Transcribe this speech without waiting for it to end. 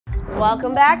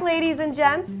Welcome back, ladies and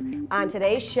gents. On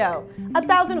today's show, a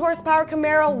 1,000 horsepower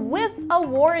Camaro with a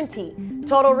warranty,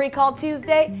 Total Recall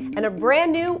Tuesday, and a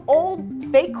brand new old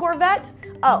fake Corvette.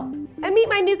 Oh, and meet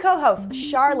my new co-host,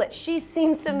 Charlotte. She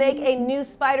seems to make a new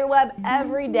spiderweb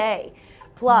every day.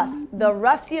 Plus, the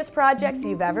rustiest projects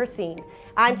you've ever seen.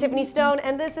 I'm Tiffany Stone,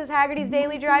 and this is Hagerty's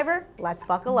Daily Driver. Let's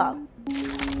buckle up.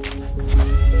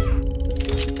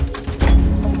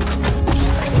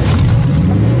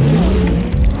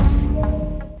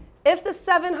 If the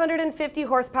 750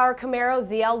 horsepower Camaro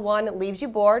ZL1 leaves you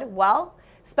bored, well,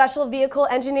 special vehicle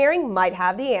engineering might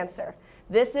have the answer.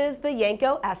 This is the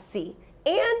Yenko SC,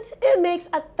 and it makes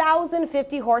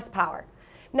 1,050 horsepower.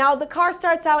 Now, the car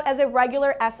starts out as a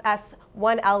regular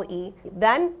SS1LE,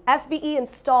 then SVE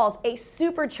installs a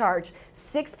supercharged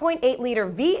 6.8-liter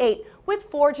V8 with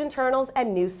forged internals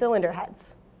and new cylinder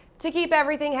heads. To keep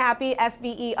everything happy,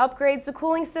 SVE upgrades the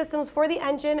cooling systems for the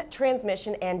engine,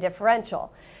 transmission, and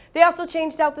differential. They also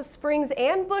changed out the springs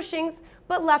and bushings,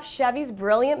 but left Chevy's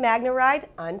brilliant Magna ride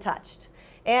untouched.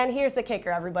 And here's the kicker,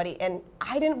 everybody, and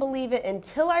I didn't believe it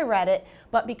until I read it,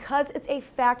 but because it's a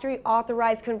factory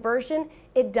authorized conversion,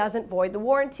 it doesn't void the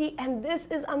warranty, and this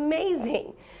is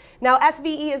amazing. Now,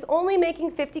 SVE is only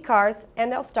making 50 cars, and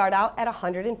they'll start out at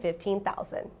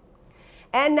 $115,000.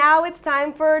 And now it's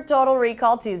time for Total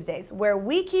Recall Tuesdays, where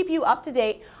we keep you up to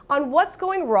date on what's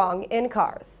going wrong in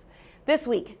cars. This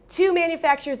week, 2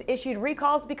 manufacturers issued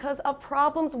recalls because of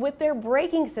problems with their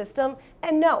braking system,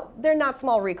 and no, they're not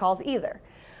small recalls either.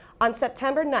 On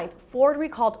September 9th, Ford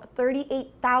recalled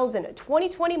 38,000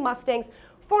 2020 Mustangs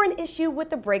for an issue with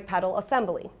the brake pedal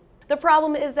assembly. The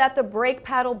problem is that the brake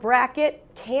pedal bracket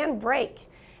can break.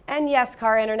 And yes,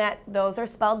 car internet, those are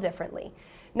spelled differently.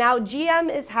 Now,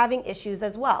 GM is having issues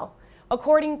as well.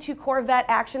 According to Corvette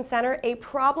Action Center, a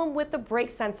problem with the brake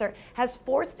sensor has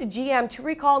forced GM to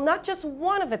recall not just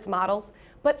one of its models,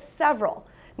 but several.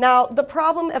 Now, the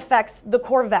problem affects the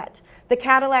Corvette, the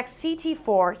Cadillac CT4,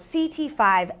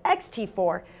 CT5,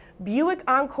 XT4, Buick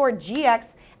Encore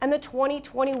GX, and the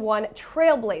 2021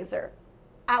 Trailblazer.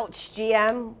 Ouch,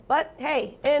 GM. But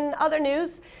hey, in other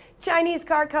news, Chinese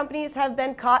car companies have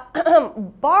been caught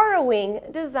borrowing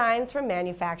designs from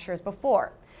manufacturers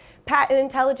before. Patent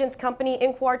intelligence company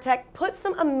Inquartech put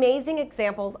some amazing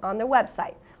examples on their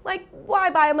website, like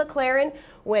why buy a McLaren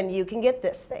when you can get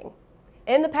this thing?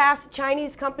 In the past,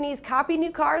 Chinese companies copy new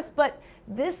cars, but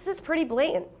this is pretty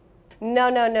blatant.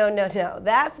 No,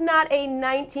 that's not a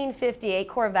 1958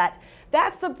 Corvette.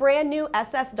 That's the brand new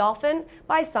SS Dolphin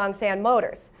by Songsan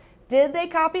Motors. Did they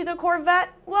copy the Corvette?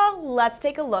 Well, let's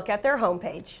take a look at their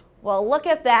homepage. Well, look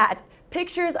at that.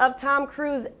 Pictures of Tom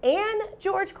Cruise and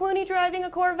George Clooney driving a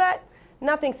Corvette?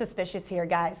 Nothing suspicious here,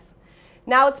 guys.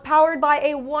 Now, it's powered by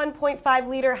a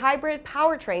 1.5-liter hybrid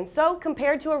powertrain, so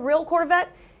compared to a real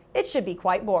Corvette, it should be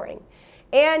quite boring.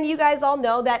 And you guys all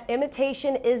know that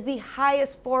imitation is the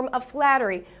highest form of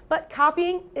flattery, but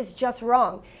copying is just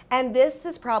wrong, and this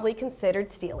is probably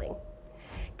considered stealing.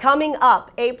 Coming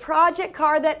up, a project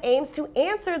car that aims to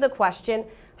answer the question,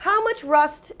 how much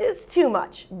rust is too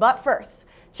much? But first,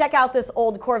 check out this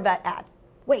old Corvette ad.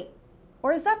 Wait,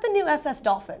 or is that the new SS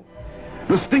Dolphin?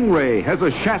 The Stingray has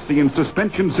a chassis and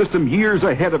suspension system years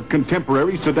ahead of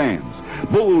contemporary sedans.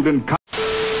 Bold and...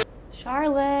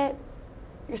 Charlotte,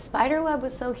 your spiderweb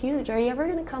was so huge. Are you ever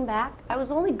going to come back? I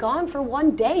was only gone for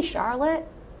one day, Charlotte.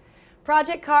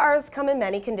 Project cars come in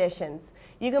many conditions.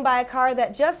 You can buy a car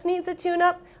that just needs a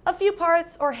tune-up, a few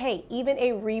parts, or hey, even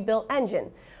a rebuilt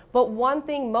engine. But one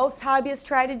thing most hobbyists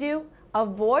try to do,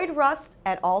 avoid rust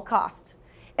at all costs.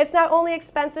 It's not only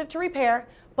expensive to repair,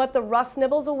 but the rust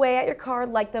nibbles away at your car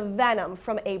like the venom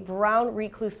from a brown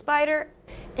recluse spider.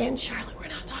 And Charlotte, we're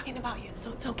not talking about you,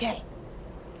 so it's okay.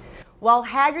 Well,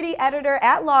 Hagerty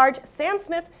editor-at-large Sam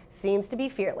Smith seems to be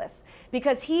fearless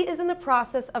because he is in the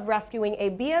process of rescuing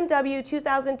a BMW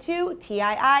 2002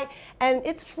 Tii, and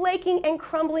it's flaking and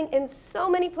crumbling in so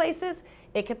many places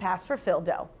it could pass for fill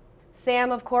dough.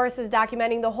 Sam, of course, is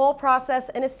documenting the whole process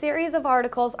in a series of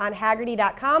articles on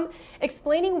Hagerty.com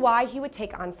explaining why he would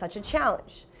take on such a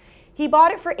challenge. He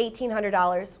bought it for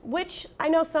 $1,800, which I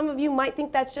know some of you might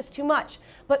think that's just too much,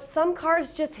 but some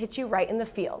cars just hit you right in the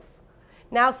feels.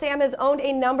 Now, Sam has owned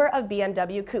a number of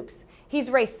BMW coupes. He's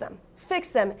raced them,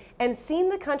 fixed them, and seen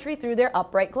the country through their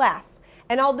upright glass.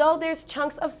 And although there's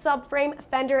chunks of subframe,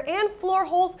 fender, and floor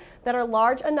holes that are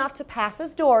large enough to pass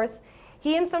as doors,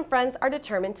 he and some friends are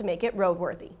determined to make it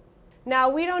roadworthy. Now,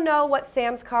 we don't know what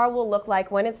Sam's car will look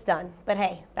like when it's done, but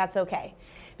hey, that's okay.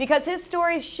 Because his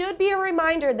stories should be a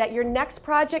reminder that your next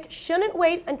project shouldn't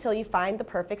wait until you find the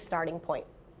perfect starting point.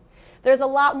 There's a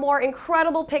lot more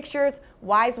incredible pictures,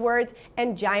 wise words,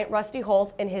 and giant rusty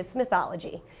holes in his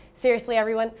Smithology. Seriously,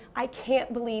 everyone, I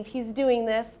can't believe he's doing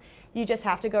this. You just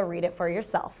have to go read it for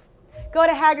yourself. Go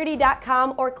to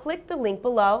Hagerty.com or click the link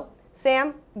below.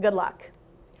 Sam, good luck.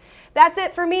 That's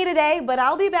it for me today, but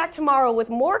I'll be back tomorrow with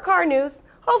more car news,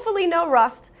 hopefully no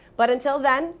rust. But until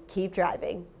then, keep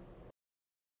driving.